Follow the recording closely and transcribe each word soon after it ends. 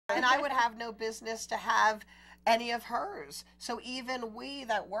and I would have no business to have any of hers. So even we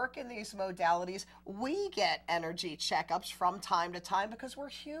that work in these modalities, we get energy checkups from time to time because we're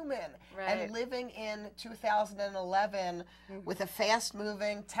human. Right. And living in 2011 with a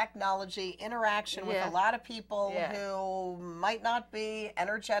fast-moving technology interaction with a lot of people who might not be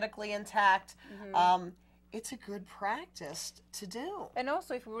energetically intact, it's a good practice to do. And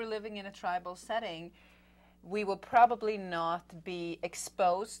also, if we were living in a tribal setting, we will probably not be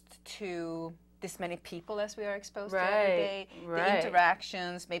exposed to this many people as we are exposed to every day. The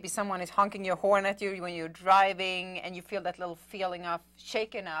interactions, maybe someone is honking your horn at you when you're driving and you feel that little feeling of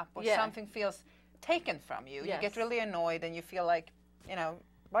shaken up or something feels taken from you. You get really annoyed and you feel like, you know,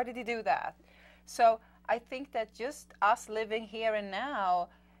 why did he do that? So I think that just us living here and now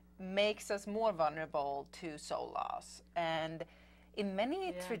makes us more vulnerable to soul loss. And in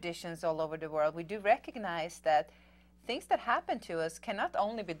many traditions all over the world, we do recognize that things that happen to us cannot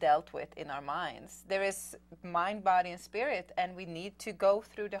only be dealt with in our minds. There is mind, body, and spirit, and we need to go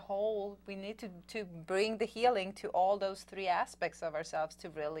through the whole, we need to bring the healing to all those three aspects of ourselves to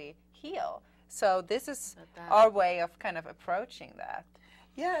really heal. So this is our way of kind of approaching that.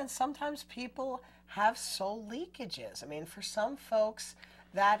 Yeah, and sometimes people have soul leakages. I mean, for some folks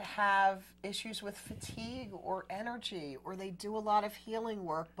that have issues with fatigue or energy, or they do a lot of healing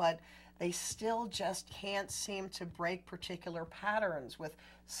work, but they still just can't seem to break particular patterns with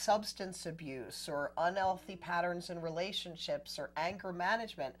substance abuse or unhealthy patterns in relationships or anger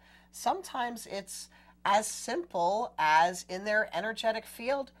management. Sometimes it's as simple as in their energetic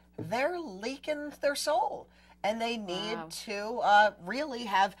field, they're leaking their soul and they need to really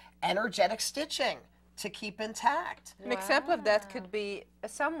have energetic stitching to keep intact. An example of that could be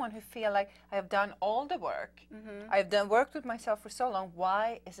someone who feel like, I have done all the work. I've worked with myself for so long.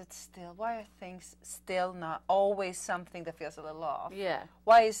 Why are things still not always something that feels a little off?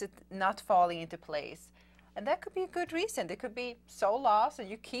 Why is it not falling into place? And that could be a good reason. There could be soul loss and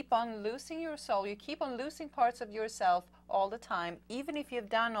you keep on losing your soul. You keep on losing parts of yourself all the time, even if you've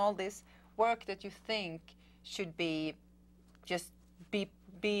done all this work that you think should be just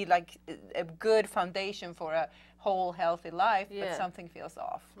be like a good foundation for a whole healthy life, but something feels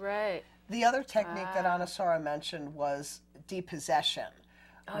off. Right. The other technique that Anna-Sara mentioned was depossession,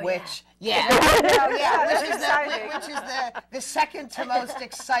 which which is the second to most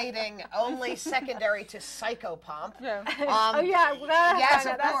exciting, only secondary to psychopomp. Yes,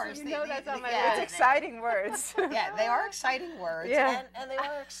 of course. You know that's on my list. It's exciting words. Yeah, they are exciting words, and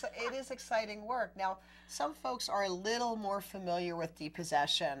it is exciting work. Now, some folks are a little more familiar with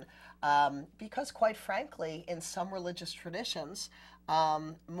depossession because, quite frankly, in some religious traditions,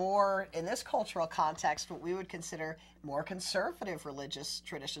 more in this cultural context, what we would consider more conservative religious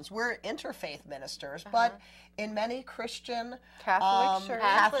traditions. We're interfaith ministers, but in many Christian,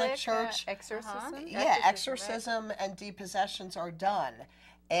 Catholic Church, exorcism, exorcism and depossessions are done.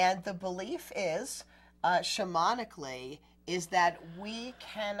 And the belief is, shamanically, is that we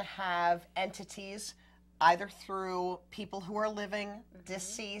can have entities either through people who are living,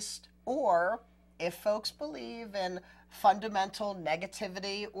 deceased, or if folks believe in fundamental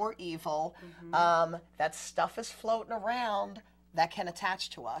negativity or evil, that stuff is floating around that can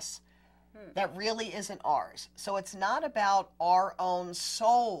attach to us that really isn't ours. So it's not about our own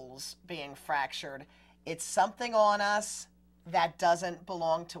souls being fractured. It's something on us that doesn't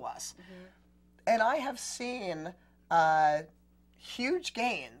belong to us. And I have seen huge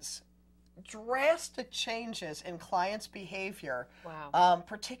gains, drastic changes in clients' behavior,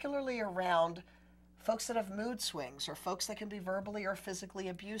 particularly around folks that have mood swings or folks that can be verbally or physically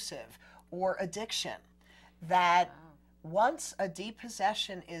abusive or addiction, that once a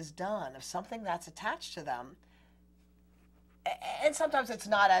depossession is done of something that's attached to them, and sometimes it's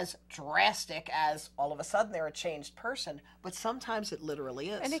not as drastic as all of a sudden they're a changed person, but sometimes it literally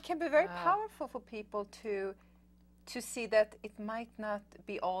is. And it can be very powerful for people to see that it might not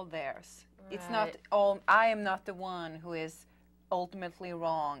be all theirs. It's not all, I am not the one who is ultimately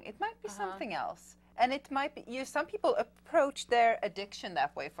wrong. It might be something else. And it might be, some people approach their addiction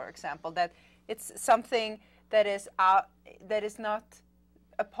that way, for example, that it's something that is not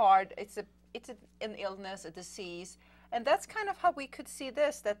a part, it's an illness, a disease. And that's kind of how we could see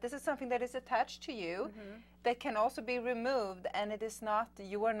this, that this is something that is attached to you that can also be removed, and it is not,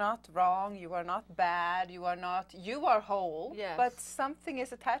 you are not wrong, you are not bad, you are whole, but something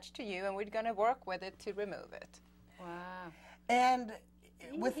is attached to you and we're going to work with it to remove it. Wow. And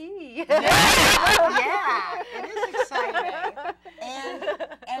with it is exciting. And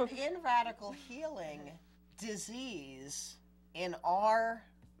in radical healing, disease in our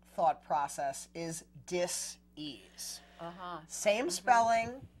thought process is dis-ease. Same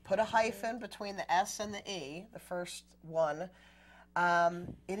spelling, put a hyphen between the S and the E, the first one.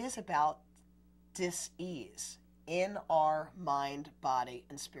 It is about dis-ease in our mind, body,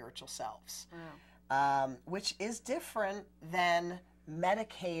 and spiritual selves, which is different than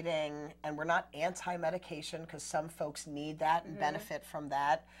medicating, and we're not anti-medication because some folks need that and benefit from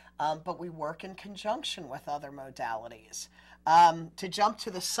that, but we work in conjunction with other modalities. To jump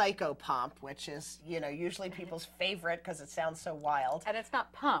to the psychopomp, which is, usually people's favorite because it sounds so wild. And it's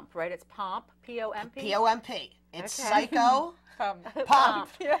not pump, right? It's pomp, P-O-M-P? P-O-M-P. It's psycho. Pump.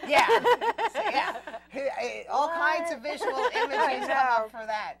 Yeah. So, yeah. All kinds of visual images come up for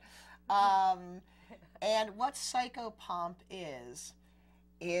that. And what psychopomp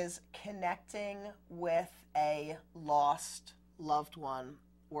is connecting with a lost loved one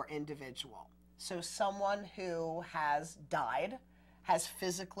or individual. So someone who has died, has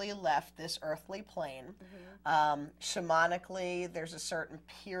physically left this earthly plane. Shamanically, there's a certain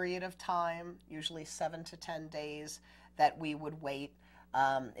period of time, usually 7 to 10 days, that we would wait.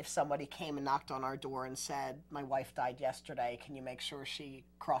 If somebody came and knocked on our door and said, my wife died yesterday, can you make sure she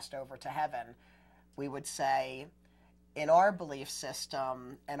crossed over to heaven? We would say, in our belief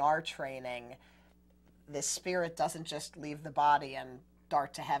system and our training, the spirit doesn't just leave the body and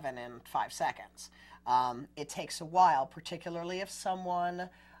dart to heaven in 5 seconds. It takes a while, particularly if someone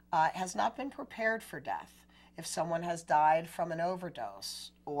has not been prepared for death. If someone has died from an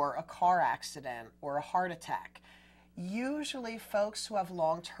overdose or a car accident or a heart attack. Usually folks who have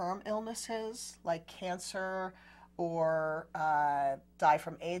long-term illnesses like cancer or die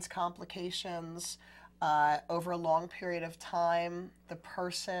from AIDS complications, over a long period of time, the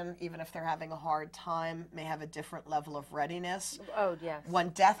person, even if they're having a hard time, may have a different level of readiness. Oh, yes. When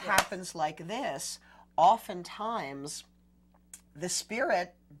death happens like this, oftentimes the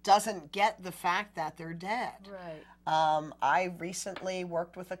spirit doesn't get the fact that they're dead. Right. I recently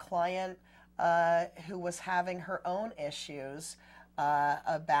worked with a client who was having her own issues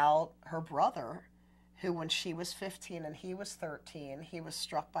about her brother, who when she was 15 and he was 13, he was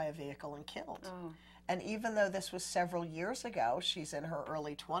struck by a vehicle and killed. Oh. And even though this was several years ago, she's in her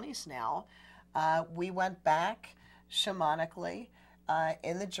early 20s now, we went back shamanically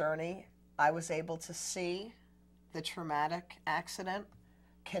in the journey. I was able to see the traumatic accident,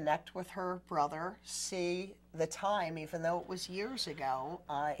 connect with her brother, see the time, even though it was years ago.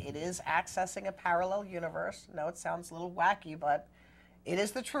 It is accessing a parallel universe. I know it sounds a little wacky, but it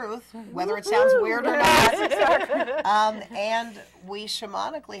is the truth, whether it sounds weird or not. And we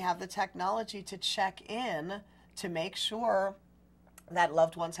shamanically have the technology to check in to make sure that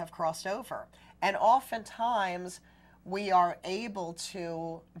loved ones have crossed over. And oftentimes, we are able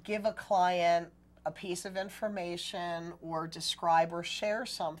to give a client a piece of information or describe or share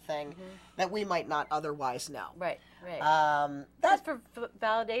something that we might not otherwise know. Right, right. That's for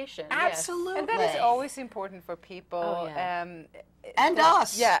validation. Absolutely. Yes. And that is always important for people. Oh, yeah. And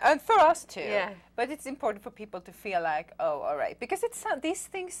us. Yeah, and for us too. Yeah. But it's important for people to feel like, oh, all right. Because it's these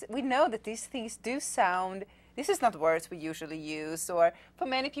things, we know that these things do sound, this is not words we usually use, or for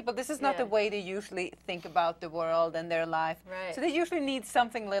many people, this is not the way they usually think about the world and their life. Right. So they usually need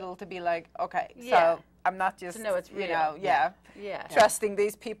something little to be like, okay, so I'm not just, to know it's real. trusting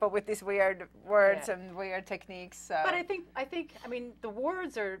these people with these weird words and weird techniques. So. But I mean, the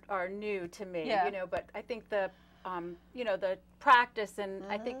words are new to me, but I think the practice, and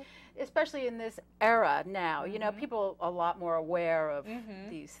I think especially in this era now, people are a lot more aware of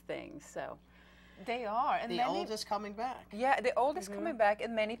these things, so. They are. And the old is coming back. Yeah, the old is coming back,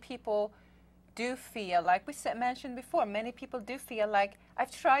 and many people do feel, like we mentioned before, many people do feel like,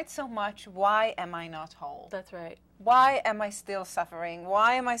 I've tried so much, why am I not whole? That's right. Why am I still suffering?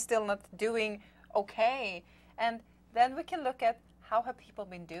 Why am I still not doing okay? And then we can look at, how have people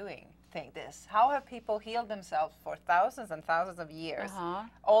been doing this? How have people healed themselves for thousands and thousands of years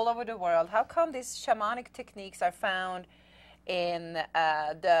all over the world? How come these shamanic techniques are found in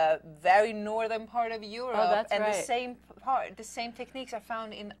the very northern part of Europe, and the same techniques are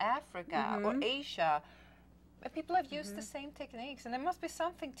found in Africa or Asia? But people have used the same techniques, and there must be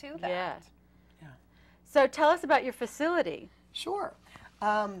something to that. Yeah. So tell us about your facility. Sure.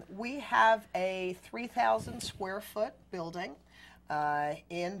 We have a 3,000 square foot building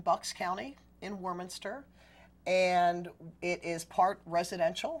in Bucks County in Warminster. And it is part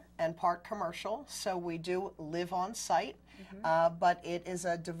residential and part commercial, so we do live on site, but it is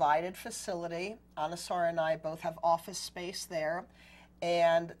a divided facility. Anna-Sara and I both have office space there,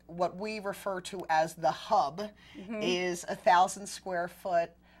 and what we refer to as the hub is 1,000 square foot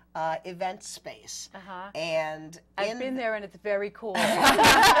event space. And I've been there, and it's very cool.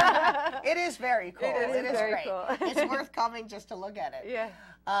 It is very cool. It is very great. cool. It's worth coming just to look at it. Yeah.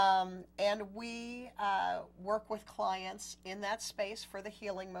 And we work with clients in that space for the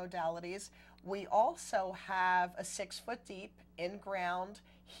healing modalities. We also have a 6-foot deep, in-ground,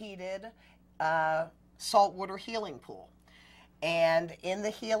 heated saltwater healing pool. And in the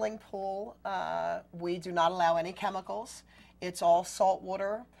healing pool, we do not allow any chemicals. It's all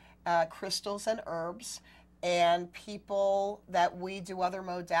saltwater, crystals, and herbs. And people that we do other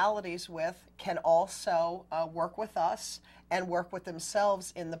modalities with can also work with us and work with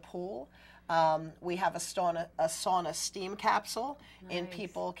themselves in the pool. We have a sauna steam capsule, and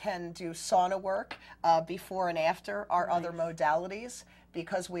people can do sauna work before and after our other modalities.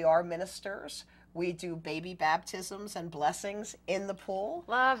 Because we are ministers, we do baby baptisms and blessings in the pool.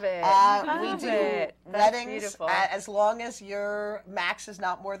 Love it. We do weddings as long as your max is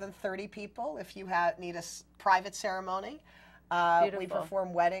not more than 30 people. If you need a private ceremony, we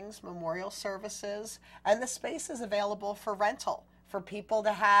perform weddings, memorial services, and the space is available for rental for people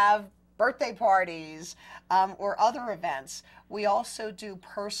to have birthday parties or other events. We also do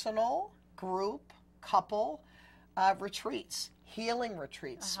personal, group, couple retreats, healing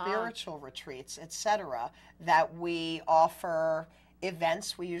retreats, spiritual retreats, etc. that we offer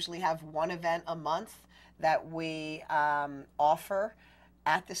events. We usually have one event a month that we offer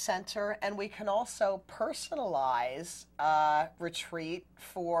at the center, and we can also personalize a retreat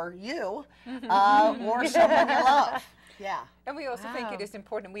for you or someone you love. Yeah. And we also think it is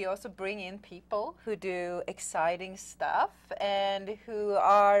important. We also bring in people who do exciting stuff and who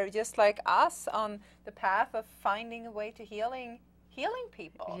are just like us on the path of finding a way to healing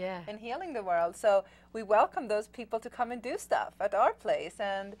people and healing the world. So we welcome those people to come and do stuff at our place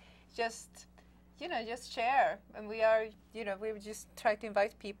and just share. And we are, we just try to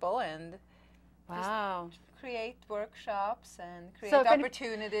invite people and just create workshops and create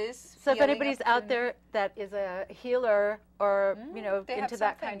opportunities. So if anybody's out there that is a healer or, into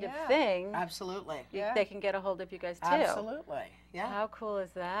that kind of thing. Absolutely. They can get a hold of you guys too. Absolutely. Yeah. How cool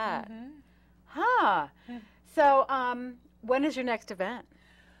is that? So when is your next event?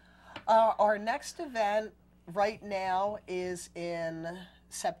 Our next event right now is in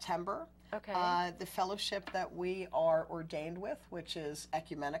September. Okay. The fellowship that we are ordained with, which is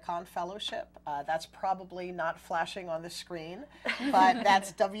Ecumenicon Fellowship, that's probably not flashing on the screen, but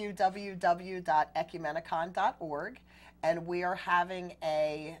that's www.ecumenicon.org, and we are having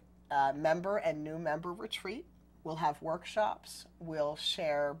a member and new member retreat. We'll have workshops. We'll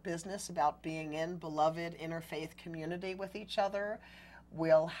share business about being in beloved interfaith community with each other.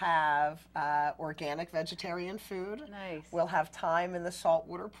 We'll have organic vegetarian food. Nice. We'll have time in the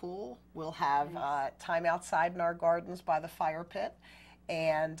saltwater pool. We'll have time outside in our gardens by the fire pit.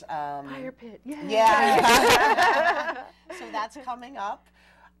 And fire pit, yeah. So that's coming up.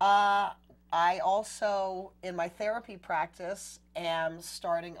 I also, in my therapy practice, am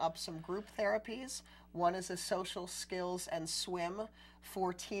starting up some group therapies. One is a social skills and swim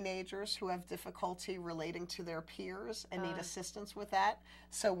for teenagers who have difficulty relating to their peers and need assistance with that.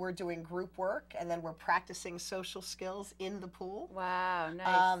 So we're doing group work, and then we're practicing social skills in the pool. Wow,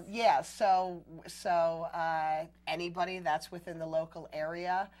 nice. Yeah, so anybody that's within the local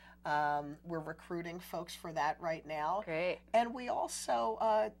area, we're recruiting folks for that right now. Great. And we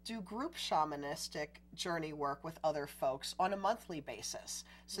also do group shamanistic journey work with other folks on a monthly basis.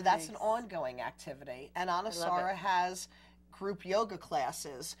 So that's an ongoing activity. And Anna-Sara has group yoga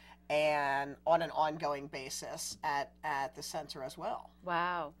classes and on an ongoing basis at the center as well.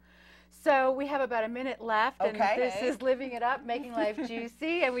 Wow. So we have about a minute left, and this is Living It Up, Making Life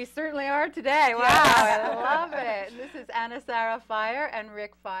Juicy, and we certainly are today. Wow, I love it. This is Anna-Sara Fire and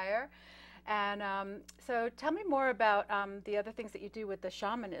Rik Fire. And so tell me more about the other things that you do with the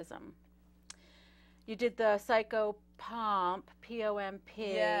shamanism. You did the psychopomp,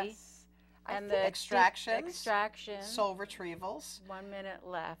 P-O-M-P. Yes. And the extractions, soul retrievals. 1 minute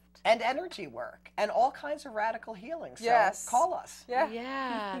left. And energy work, and all kinds of radical healing. So call us.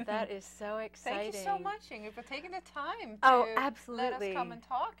 Yeah, that is so exciting. Thank you so much, Ingrid, for taking the time to let us come and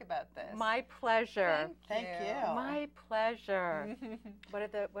talk about this. My pleasure. Thank you. My pleasure.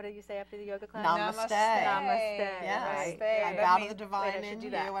 What did you say after the yoga class? Namaste. Namaste. Yes. Right. I bow to the divine in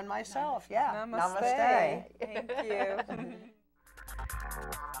you and myself. Yeah. Namaste. Thank you.